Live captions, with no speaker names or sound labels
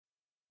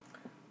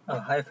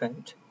Hi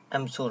friend,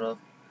 I'm Saurabh.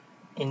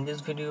 In this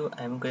video,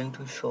 I'm going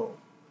to show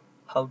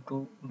how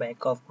to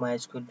back up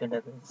MySQL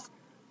database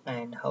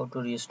and how to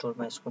restore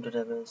MySQL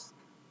database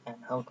and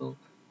how to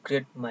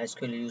create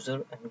MySQL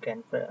user and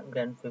grant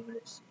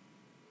privilege.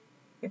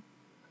 Okay,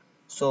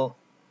 so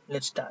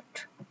let's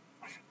start.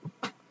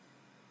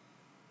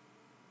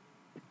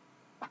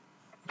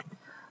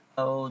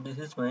 This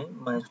is my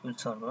MySQL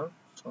server.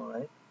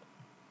 So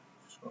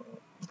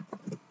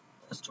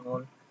first of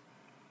all,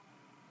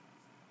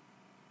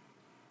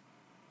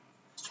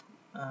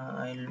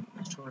 I'll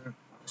install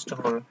first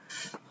of all.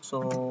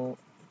 So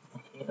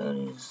here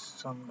is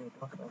some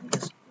data. So I'll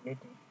just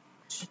delete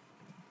it.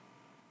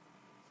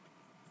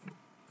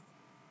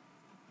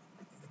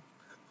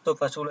 So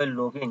first of all, I'll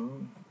log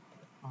in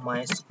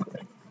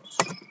MySQL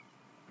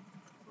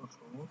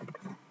root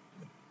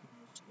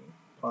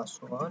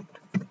password,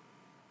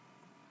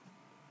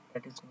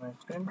 that is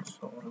MySQL.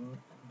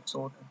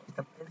 So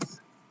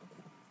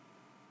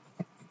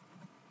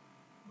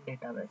the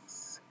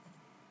databases.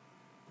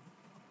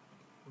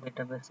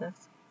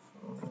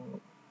 So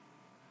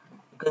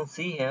you can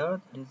see here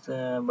that is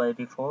by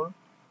default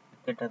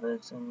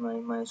database in my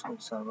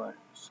MySQL server.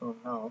 So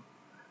now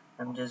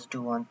I'm just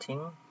do one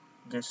thing,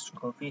 just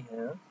copy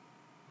here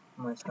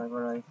my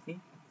server IP,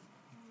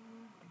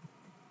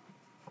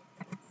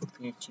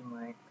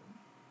 php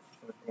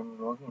so then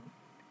login.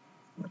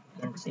 You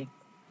can see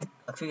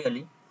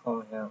graphically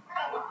from here,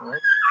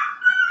 right?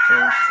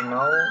 So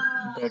now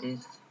there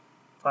is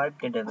 5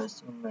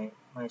 database in my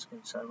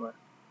MySQL server.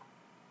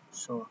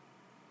 So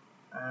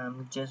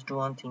I'm just do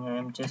one thing, I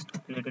am just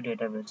create a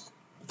database.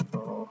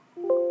 So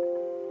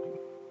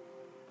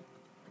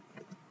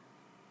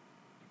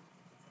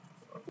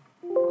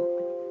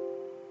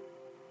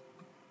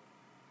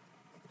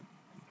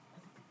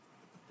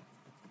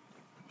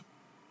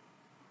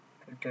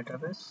create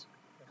database,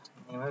 its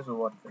name is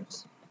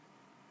wordpress.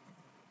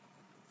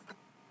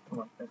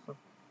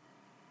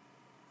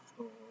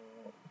 So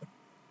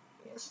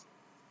yes,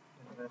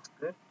 database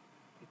great.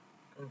 You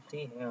can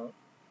see here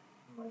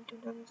my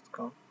database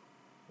count.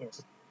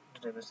 Yes,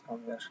 database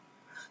count here.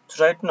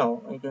 So right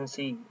now you can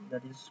see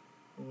that is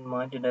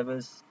my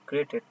database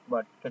created,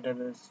 but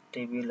database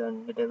table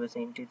and database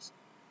entity is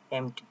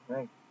empty,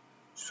 right?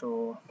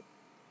 So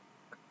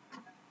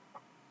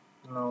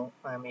now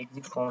I am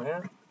exit from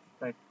here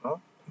right now.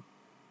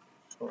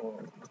 So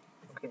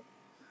okay,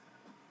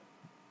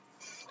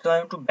 so I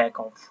have to back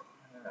off.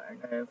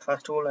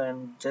 First of all, I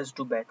am just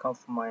to back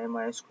off my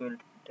MySQL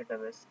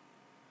database.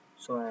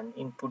 So and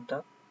input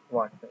the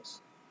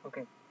WordPress.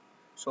 Okay.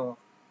 So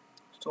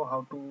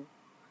how to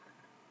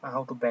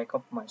back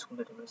up MySQL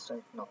database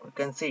right now? You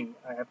can see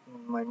I have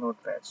my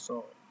notepad.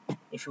 So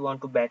if you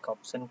want to back up,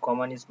 then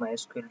command is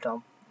MySQL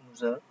dump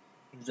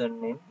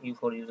username, U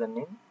for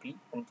username, P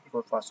and P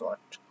for password,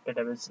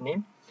 database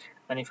name,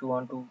 and if you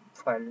want to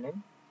file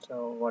name,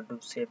 so what to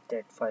save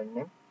that file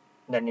name,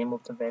 the name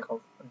of the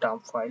backup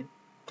dump file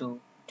to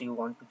do you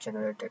want to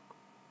generate it.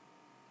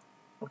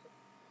 Okay,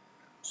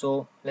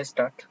 so let's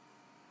start.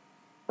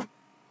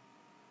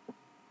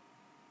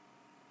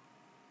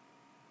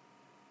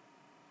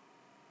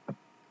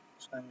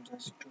 So I'm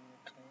just to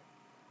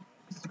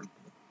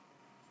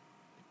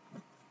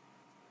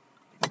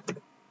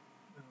okay,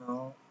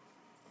 now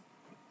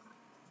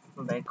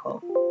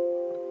backup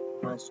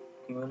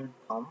MySQL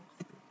dump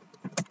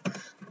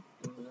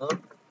user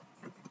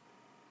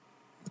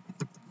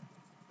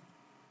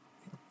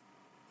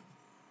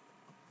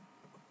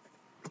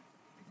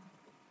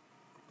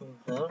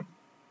user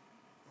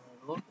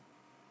root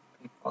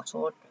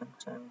password and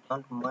I'm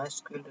done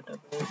MySQL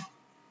database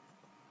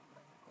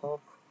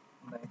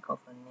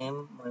backup and name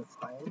my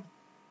file.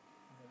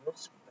 There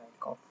is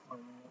backup for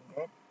name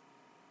that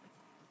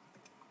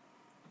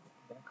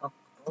backup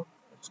to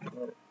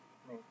SQL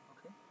name.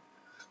 Okay.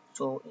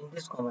 So in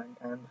this command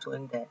I am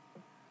showing that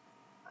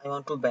I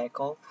want to back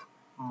off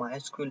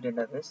MySQL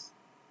database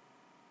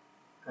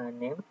and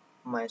name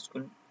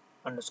MySQL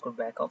underscore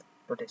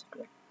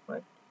backup.sql.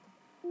 Right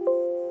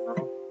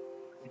now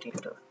hit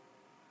enter.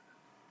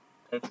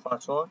 Type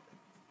password.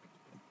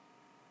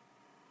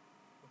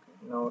 Okay.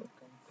 Now you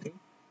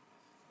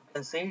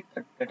can see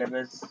that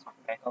database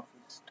backup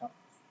is done.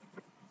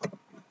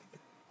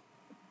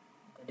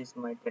 That is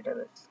my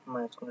database,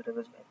 MySQL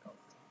database backup.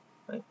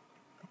 Right.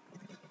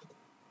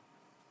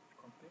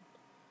 Complete.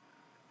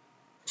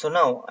 So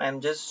now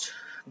I'm just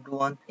do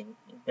one thing,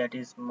 that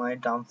is my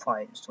dump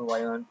file. So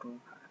I want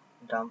to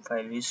dump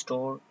file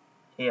restore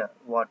here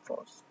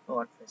WordPress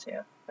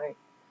here, right?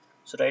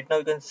 So right now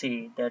you can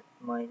see that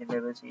my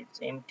database is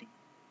empty.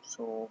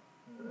 So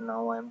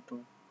now I'm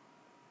to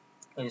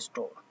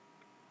restore.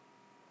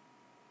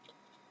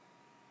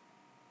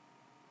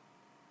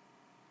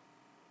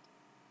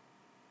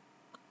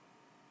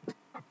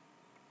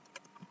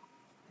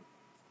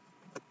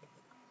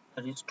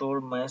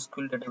 Restore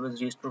MySQL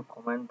database restore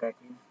command, that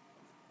is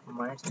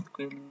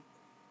MySQL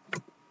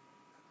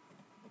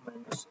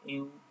minus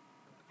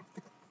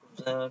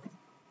user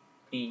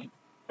p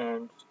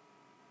and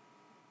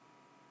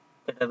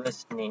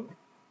database name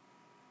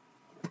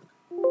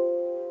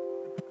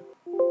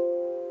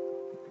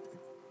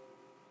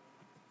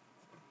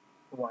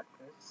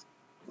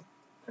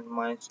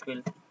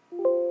MySQL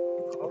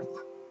of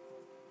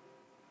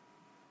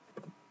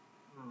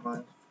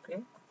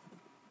MySQL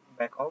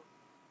backup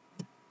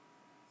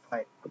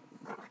file.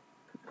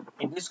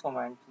 In this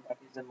command, that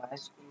is the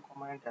MySQL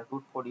command, the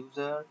root for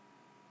user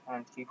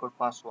and key for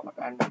password,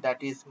 and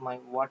that is my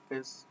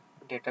WordPress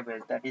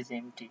database that is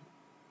empty.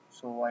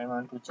 So I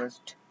want to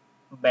just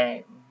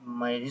my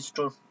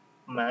restore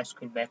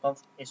MySQL backup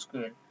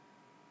SQL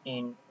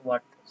in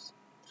WordPress.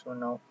 So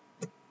now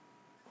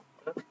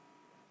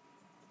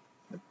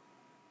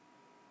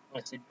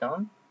let's it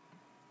down.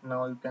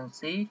 Now you can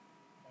see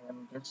I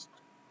am just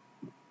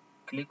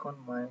click on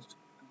my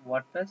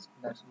WordPress.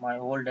 That's my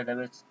old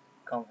database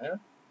come here.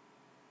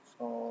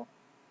 So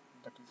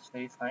that is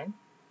very fine.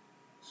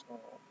 So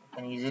you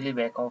can easily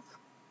back off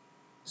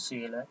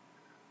CLI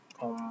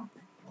from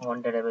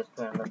one database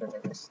to another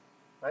database,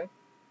 right?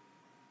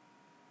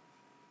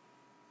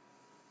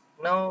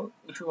 Now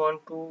if you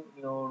want to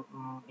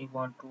you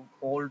want to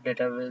hold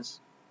database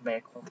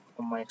backup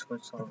from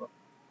MySQL server,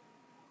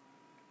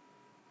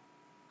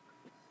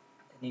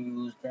 then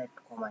you use that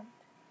command.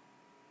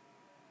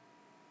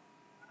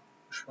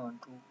 If you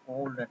want to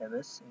hold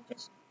database, you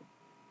just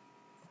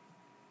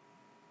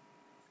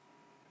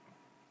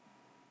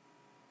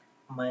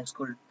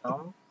MySQL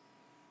dump,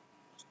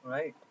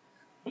 right?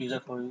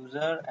 User for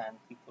user and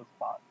key for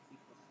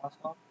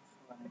password.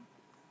 So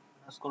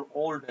MySQL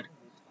old database.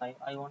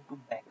 I want to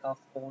back up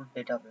old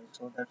database,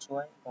 so that's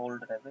why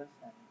old database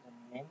and then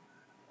name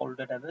old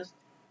database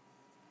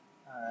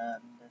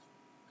and just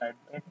type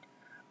that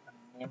and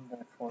name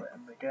that for a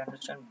better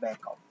understand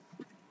backup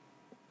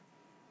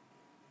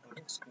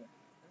 .sql.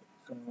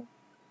 So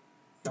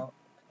now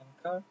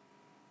enter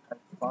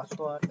type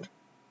password.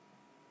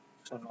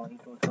 So now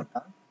it also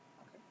done.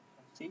 Okay, you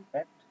can see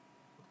that.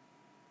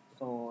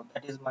 So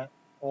that is my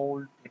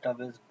old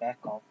database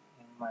backup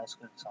in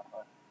MySQL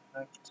server.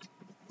 Right,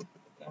 you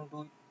can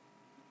do it.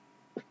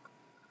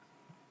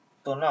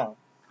 So now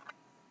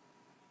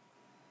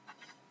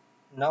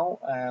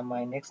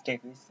my next step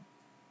is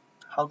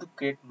how to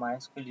create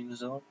MySQL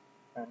user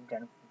and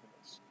can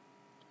privilege.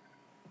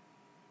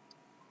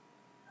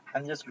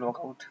 I'm just log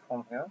out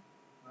from here,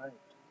 right?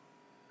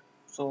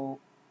 So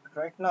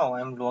right now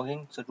I'm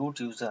logging the root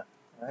user,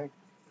 right?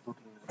 Root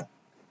user.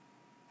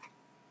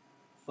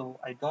 So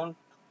I don't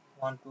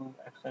want to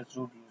access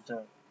root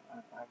user.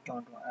 I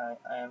don't.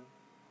 I am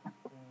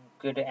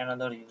create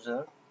another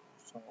user.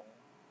 So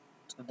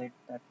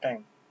that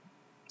time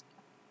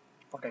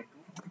what I do,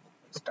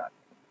 let's start.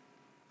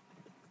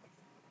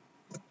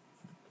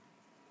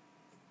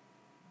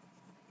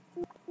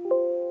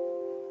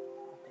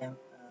 Then,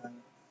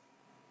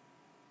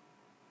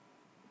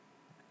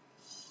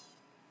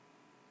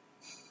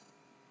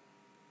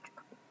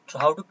 so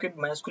how to create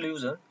MySQL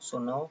user? So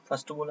now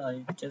first of all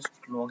I just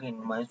log in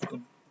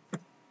MySQL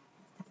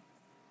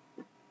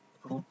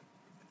root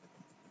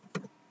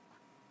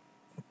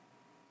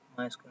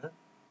MySQL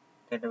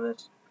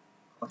database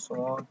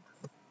password.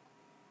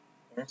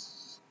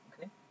 Yes.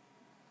 Okay.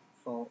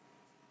 So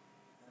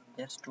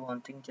just do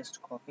one thing,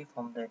 just copy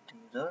from that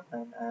user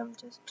and I am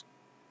just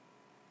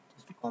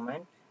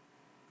comment.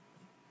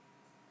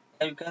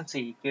 Here you can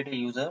see create a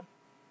user.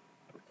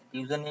 The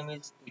username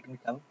is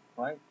technical,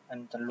 right?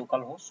 And the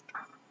localhost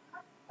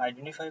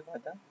identify by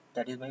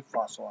that is my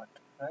password,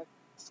 right?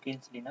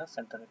 Skillslinux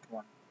and the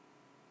one.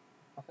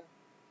 Okay.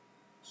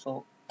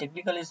 So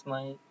technical is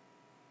my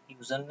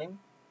username,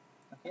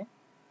 okay,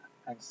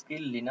 and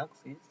skill linux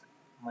is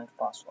my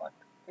password.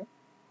 Okay,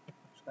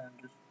 so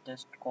I'm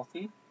just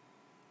copy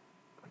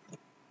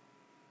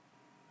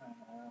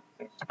and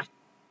paste.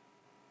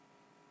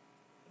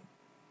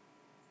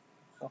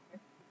 Okay,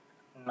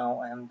 now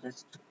I am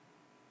just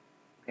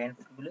grant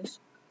privilege.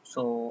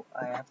 So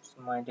I have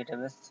my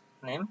database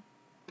name.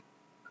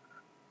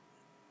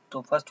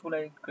 So first of all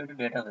I create a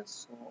database,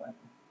 so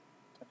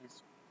that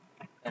is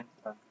grant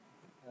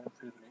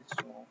privilege.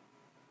 So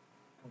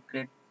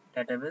create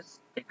database,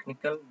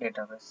 technical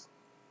database.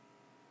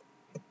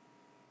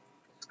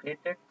 It's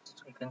created,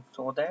 so you can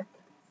show that.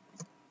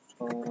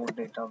 So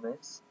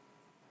databases,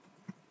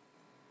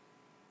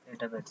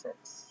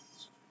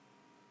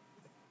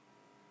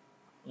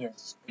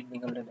 yes,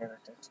 technical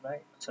databases,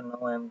 right? So now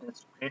I am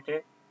just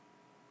created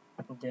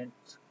that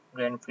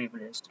grant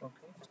privilege.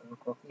 Okay, so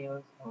copy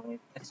here from my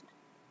paste.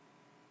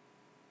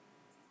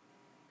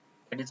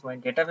 That is my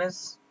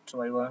database.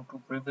 So I want to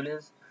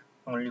privilege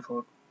only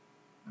for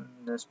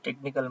this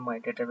technical my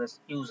database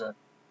user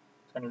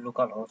and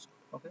localhost.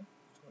 Okay,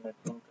 so let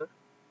me enter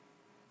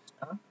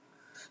start.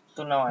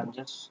 So now I'm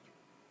just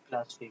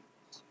class privilege.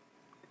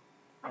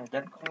 And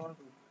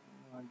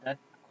that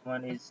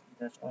command is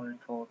just only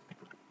for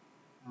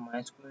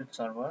MySQL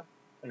server.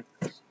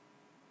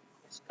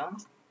 It's done.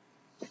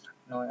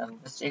 Now I'm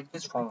just take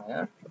this from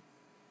here.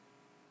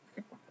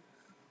 Okay.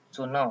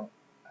 So now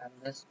I'm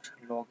just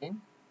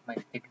logging my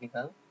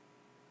technical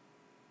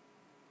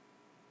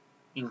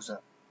user.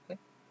 Okay,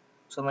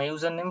 so my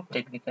username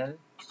technical,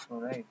 so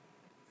right,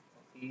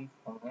 copy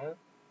from here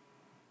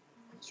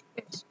and just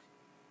paste.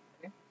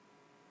 Okay,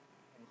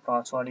 and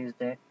password is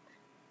that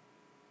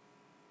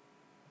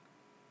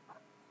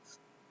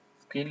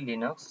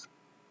skillslinux.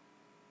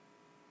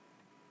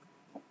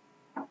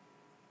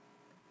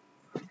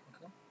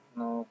 Okay,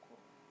 now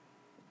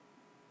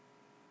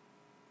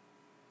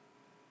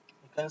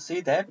you can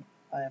see that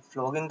I have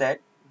logged in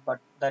that, but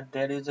that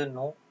there is a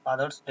no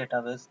others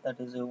database, that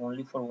is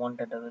only for one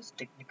database,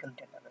 technical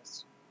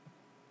database,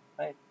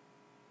 right?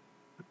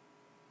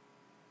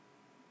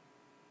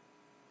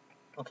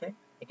 Okay,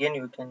 again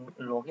you can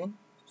log in.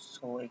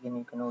 So again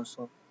you can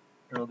also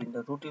log in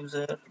the root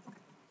user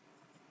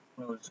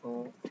and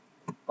also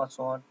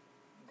password.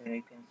 There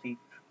you can see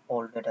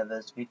all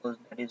database because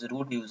that is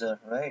root user,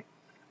 right?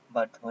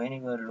 But when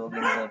you are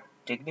logging the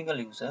technical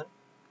user,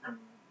 mm,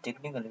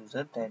 technical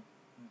user, that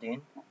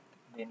then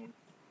you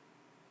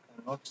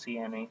cannot see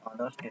any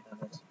other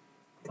database.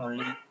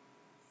 Only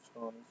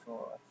sorry,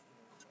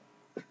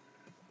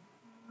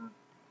 mm,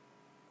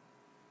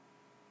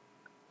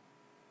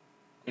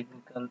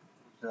 technical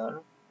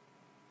user.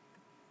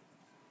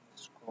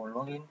 Scroll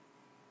login. You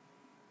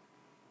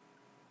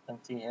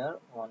can see here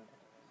one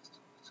database.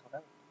 So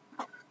right.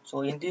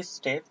 So in this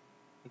step,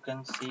 you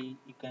can see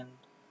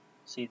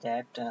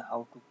that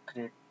how to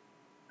create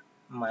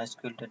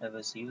MySQL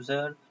database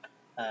user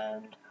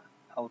and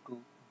how to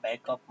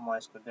back up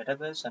MySQL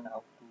database and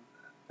how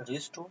to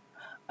restore,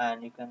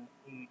 and if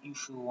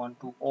you want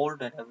to all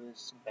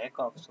database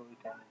backup, so you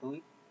can do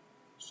it.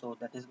 So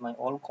that is my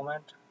all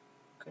comment.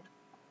 Okay,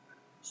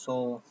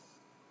 so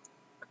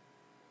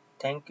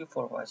thank you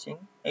for watching.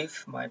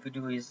 If my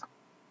video is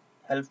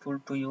helpful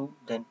to you,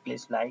 then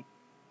please like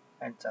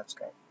and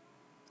subscribe.